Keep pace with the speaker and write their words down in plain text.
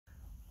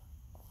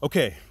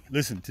Okay,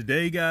 listen,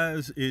 today,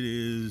 guys, it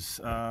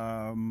is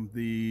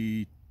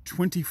the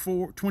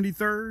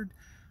 23rd.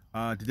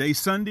 Today's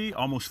Sunday,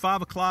 almost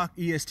 5 o'clock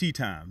EST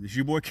time. This is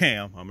your boy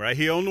Cam. I'm right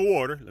here on the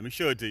water. Let me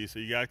show it to you so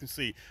you guys can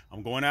see.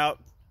 I'm going out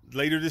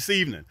later this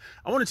evening.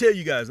 I want to tell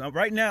you guys,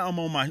 right now I'm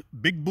on my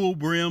Big Bull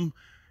Brim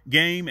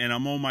game and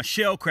I'm on my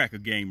Shell Cracker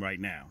game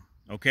right now.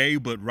 Okay,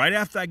 but right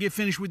after I get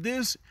finished with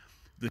this,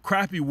 the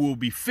crappie will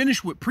be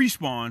finished with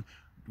pre-spawn.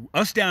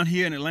 Us down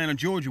here in Atlanta,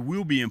 Georgia,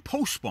 will be in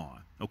post-spawn.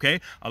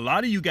 Okay, a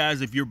lot of you guys,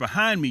 if you're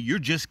behind me, you're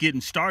just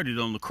getting started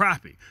on the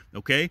crappie.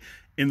 Okay,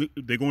 and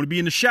they're going to be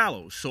in the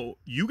shallows, so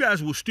you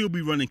guys will still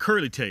be running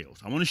curly tails.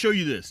 I want to show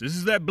you this. This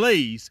is that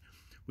blaze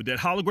with that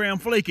hologram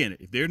flake in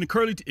it. If they're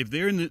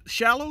in the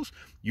shallows,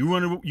 you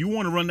want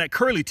to run that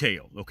curly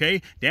tail.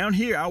 Okay, down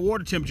here our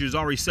water temperature is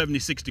already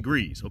 76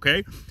 degrees.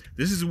 Okay,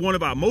 this is one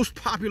of our most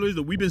popular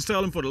that we've been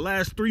selling for the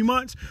last 3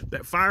 months.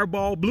 That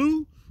Fireball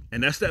Blue,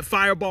 and that's that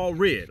Fireball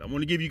Red. I want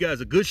to give you guys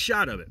a good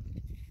shot of it.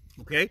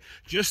 Okay,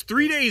 just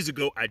 3 days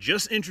ago, I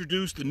just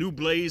introduced the new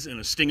blaze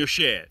and a Stinger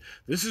shad.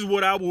 This is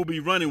what I will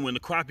be running when the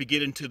crappie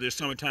get into their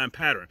summertime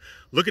pattern.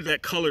 Look at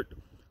that colored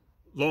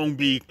Long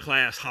B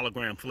class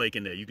hologram flake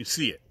in there. You can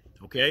see it.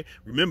 Okay,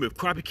 remember, if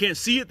crappie can't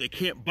see it, they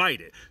can't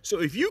bite it.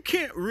 So if you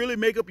can't really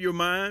make up your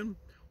mind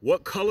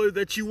what color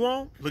that you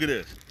want, look at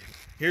this.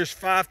 Here's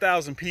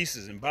 5,000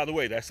 pieces. And by the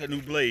way, that's that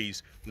new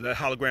blaze with that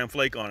hologram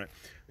flake on it.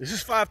 This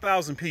is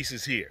 5,000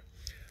 pieces here.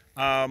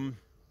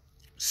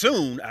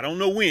 Soon, I don't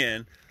know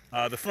when,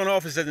 the front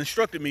office has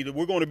instructed me that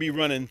we're going to be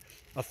running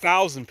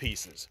 1,000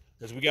 pieces,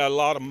 because we got a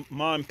lot of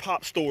mom and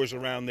pop stores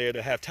around there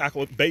that have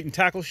bait and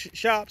tackle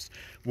shops.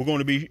 We're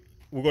going to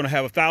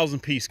have 1,000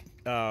 piece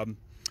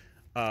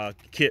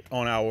kit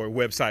on our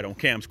website on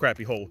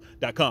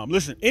camscrappyhole.com.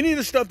 Listen, any of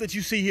the stuff that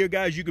you see here,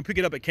 guys, you can pick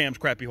it up at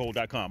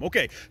camscrappyhole.com.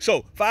 Okay,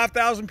 so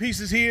 5,000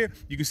 pieces here.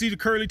 You can see the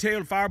curly tail,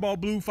 the Fireball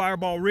Blue,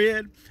 Fireball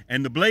Red,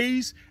 and the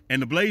blaze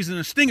and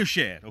the Stinger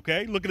shad.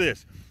 Okay, look at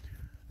this.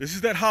 This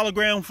is that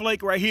hologram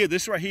flake right here.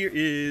 This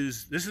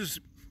is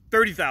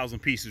 30,000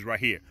 pieces right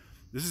here.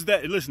 This is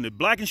that. Listen, if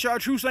black and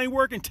chartreuse ain't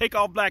working, take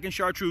off black and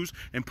chartreuse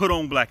and put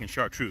on black and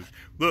chartreuse.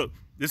 Look,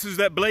 this is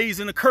that blaze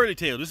and the curly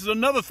tail. This is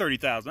another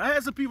 30,000. I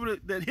had some people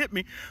that hit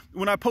me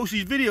when I post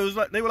these videos.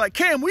 They were like,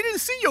 Cam, we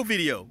didn't see your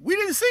video. We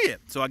didn't see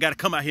it. So I got to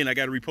come out here and I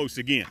got to repost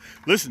it again.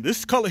 Listen,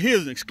 this color here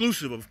is an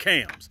exclusive of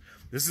Cam's.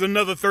 This is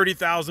another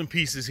 30,000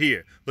 pieces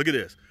here. Look at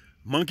this.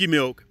 Monkey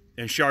milk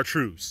and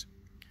chartreuse.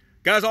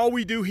 Guys, all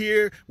we do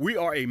here, we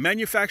are a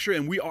manufacturer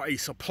and we are a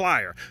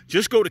supplier.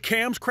 Just go to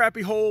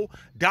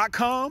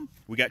camscrappyhole.com.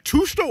 We got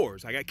 2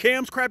 stores. I got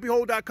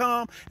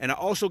camscrappyhole.com and I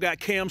also got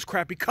Cam's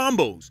Crappie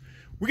Combos.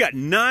 We got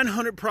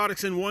 900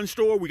 products in one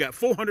store. We got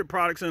 400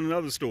 products in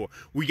another store.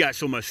 We got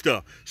so much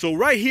stuff. So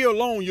right here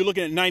alone, you're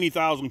looking at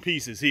 90,000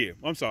 pieces here.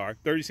 I'm sorry,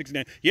 36,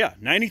 yeah,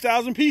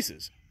 90,000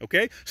 pieces,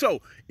 okay?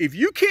 So if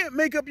you can't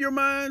make up your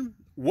mind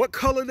what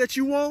color that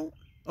you want,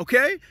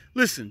 okay,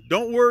 listen,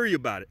 don't worry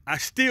about it. I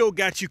still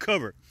got you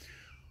covered.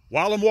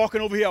 While I'm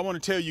walking over here, I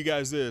want to tell you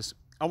guys this.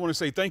 I want to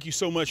say thank you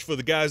so much for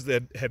the guys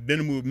that have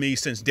been with me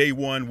since day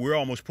one. We're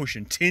almost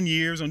pushing 10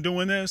 years on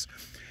doing this.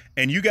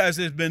 And you guys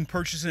have been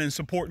purchasing and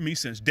supporting me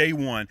since day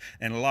one.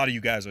 And a lot of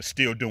you guys are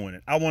still doing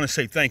it. I want to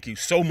say thank you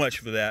so much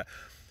for that.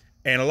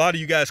 And a lot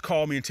of you guys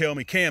call me and tell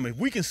me, Cam, if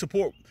we can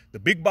support the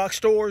big box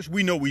stores,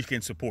 we know we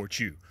can support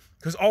you.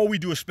 Because all we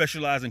do is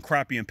specialize in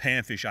crappie and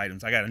panfish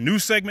items. I got a new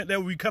segment that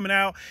will be coming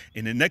out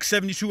in the next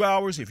 72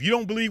 hours. If you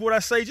don't believe what I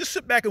say, just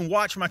sit back and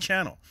watch my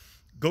channel.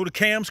 Go to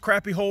Cam's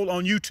Crappie Hole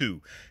on YouTube.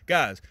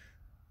 Guys,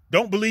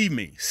 don't believe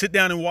me. Sit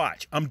down and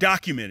watch. I'm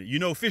documented. You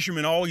know,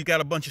 fishermen always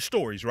got a bunch of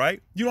stories,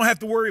 right? You don't have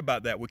to worry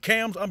about that. With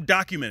Cam's, I'm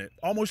documented.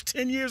 Almost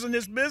 10 years in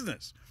this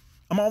business.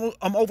 I'm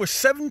over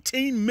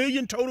 17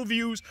 million total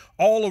views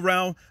all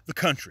around the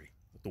country,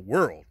 the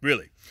world,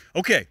 really.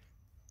 Okay.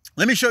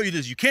 Let me show you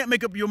this. You can't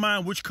make up your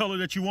mind which color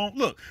that you want.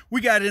 Look,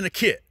 we got it in a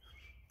kit.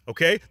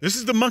 Okay, this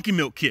is the monkey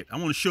milk kit. I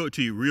want to show it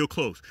to you real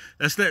close.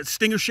 That's that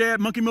Stinger shad,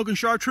 monkey milk and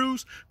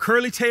chartreuse,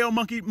 curly tail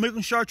monkey milk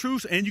and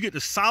chartreuse, and you get the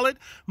solid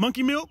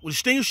monkey milk with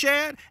Stinger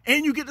shad,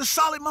 and you get the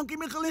solid monkey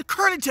milk and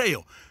curly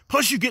tail.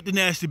 Plus you get the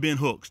nasty bend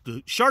hooks,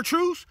 the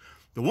chartreuse,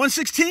 the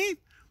 1/16,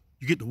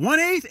 you get the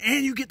 1/8,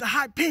 and you get the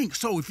hot pink.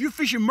 So if you're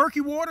fishing murky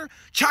water,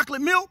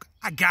 chocolate milk,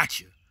 I got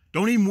you.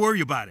 Don't even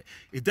worry about it.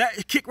 If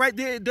that kick right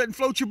there, it doesn't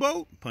float your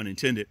boat, pun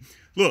intended.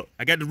 Look,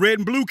 I got the red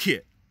and blue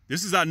kit.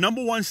 This is our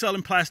 #1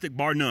 selling plastic,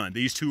 bar none.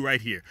 These two right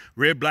here,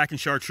 red, black, and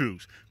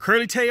chartreuse.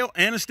 Curly tail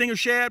and a Stinger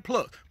shad,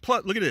 plus,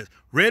 look at this,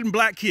 red and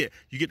black kit.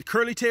 You get the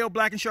curly tail,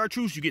 black, and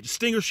chartreuse. You get the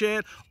Stinger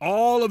shad.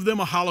 All of them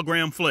are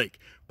hologram flake.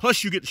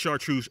 Plus you get the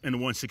chartreuse and the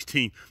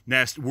 1/16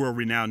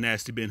 world-renowned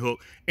nasty bend hook.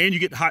 And you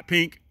get the hot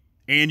pink,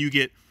 and you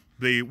get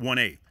the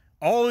 1/8.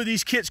 All of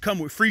these kits come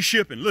with free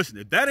shipping. Listen,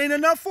 if that ain't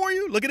enough for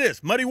you, look at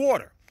this, muddy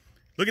water.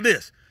 Look at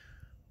this.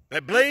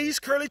 That blaze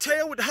curly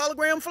tail with the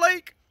hologram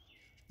flake.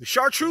 The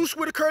chartreuse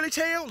with a curly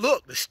tail.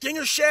 Look, the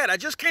Stinger shad. I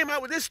just came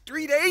out with this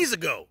 3 days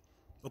ago.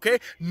 Okay?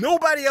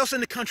 Nobody else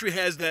in the country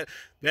has that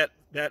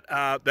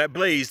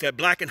blaze, that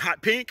black and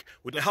hot pink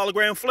with the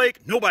hologram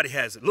flake. Nobody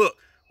has it. Look,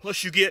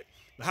 plus you get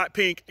hot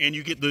pink, and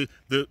you get the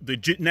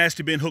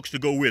nasty bin hooks to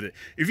go with it.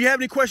 If you have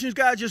any questions,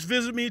 guys, just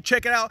visit me,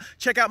 check it out.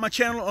 Check out my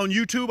channel on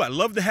YouTube. I'd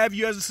love to have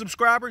you as a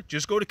subscriber.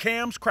 Just go to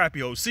Cams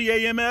Crappie Hole,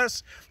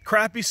 C-A-M-S,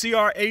 Crappie,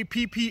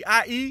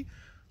 C-R-A-P-P-I-E,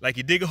 like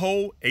you dig a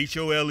hole,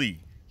 H-O-L-E.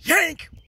 Yank!